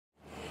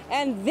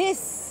And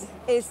this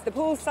is the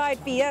Poolside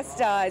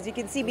Fiesta. As you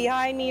can see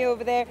behind me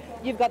over there,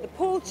 you've got the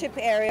pool chip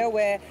area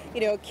where,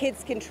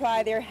 kids can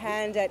try their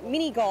hand at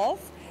mini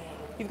golf.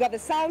 You've got the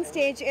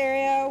soundstage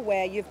area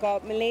where you've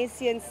got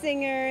Malaysian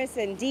singers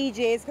and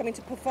DJs coming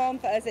to perform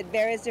for us at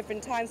various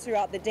different times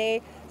throughout the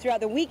day, throughout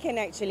the weekend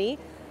actually.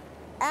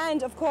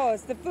 And of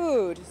course, the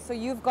food. So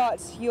you've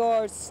got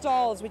your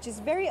stalls, which is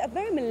a very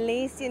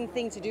Malaysian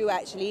thing to do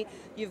actually.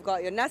 You've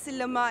got your nasi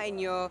lemak and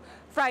your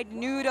fried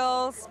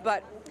noodles,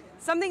 but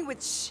something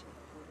which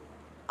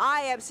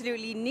I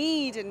absolutely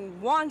need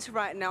and want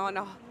right now on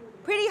a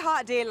pretty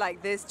hot day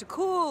like this to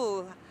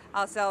cool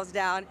ourselves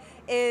down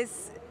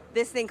is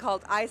this thing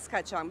called ice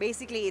kacang.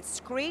 Basically, it's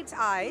scraped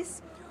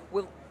ice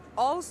with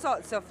all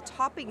sorts of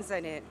toppings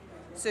in it.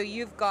 So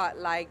you've got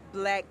like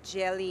black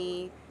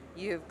jelly,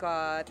 you've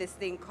got this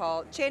thing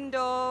called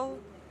cendol,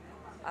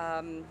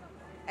 and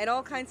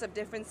all kinds of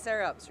different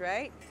syrups,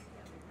 right?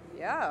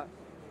 Yeah.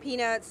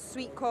 Peanuts,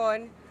 sweet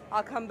corn.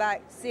 I'll come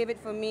back, save it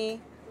for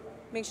me,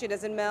 make sure it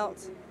doesn't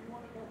melt.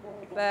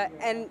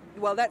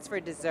 Well, that's for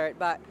dessert,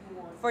 but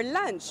for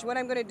lunch, what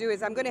I'm going to do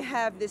is I'm going to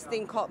have this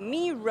thing called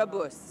mee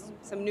rebus,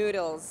 some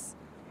noodles,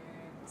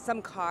 some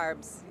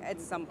carbs.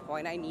 At some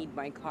point, I need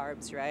my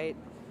carbs, right?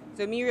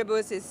 So mee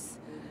rebus is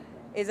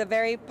a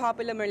very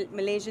popular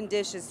Malaysian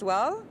dish as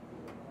well.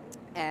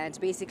 And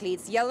basically,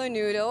 it's yellow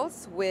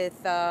noodles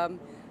with a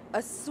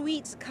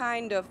sweet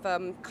kind of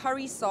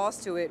curry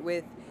sauce to it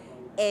with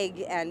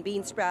egg and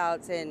bean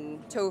sprouts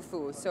and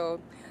tofu.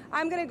 So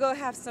I'm going to go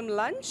have some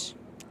lunch.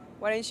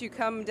 Why don't you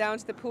come down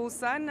to the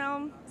poolside and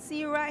I'll see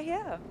you right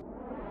here.